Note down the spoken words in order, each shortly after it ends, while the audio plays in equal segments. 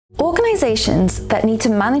Organizations that need to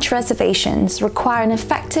manage reservations require an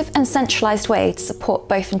effective and centralized way to support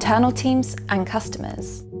both internal teams and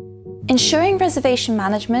customers. Ensuring reservation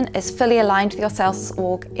management is fully aligned with your Salesforce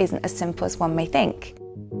org isn't as simple as one may think.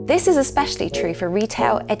 This is especially true for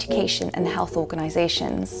retail, education, and health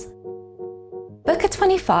organizations.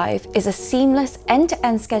 Booker25 is a seamless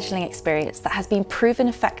end-to-end scheduling experience that has been proven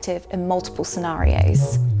effective in multiple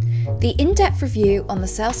scenarios. The in-depth review on the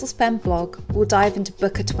Salesforce Spend blog will dive into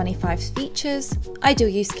Booker25's features, ideal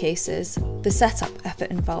use cases, the setup effort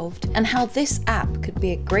involved, and how this app could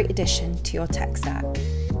be a great addition to your tech stack.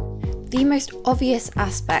 The most obvious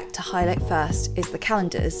aspect to highlight first is the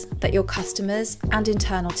calendars that your customers and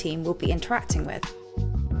internal team will be interacting with.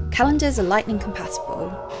 Calendars are Lightning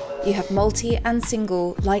compatible. You have multi and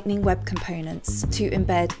single Lightning web components to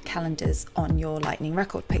embed calendars on your Lightning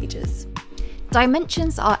record pages.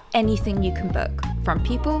 Dimensions are anything you can book, from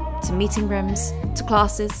people to meeting rooms to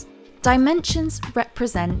classes. Dimensions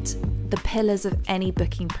represent the pillars of any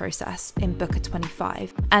booking process in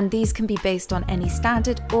Booker25, and these can be based on any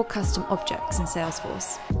standard or custom objects in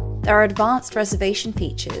Salesforce. There are advanced reservation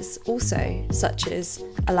features also, such as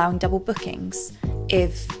allowing double bookings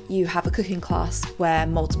if you have a cooking class where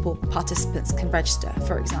multiple participants can register,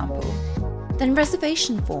 for example. Then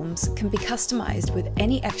reservation forms can be customized with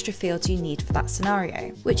any extra fields you need for that scenario,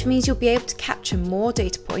 which means you'll be able to capture more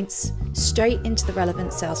data points straight into the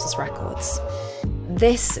relevant Salesforce records.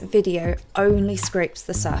 This video only scrapes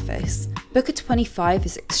the surface. Booker25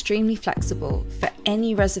 is extremely flexible for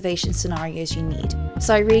any reservation scenarios you need,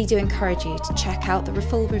 so I really do encourage you to check out the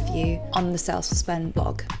full review on the Salesforce Spend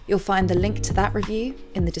blog. You'll find the link to that review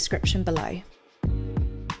in the description below.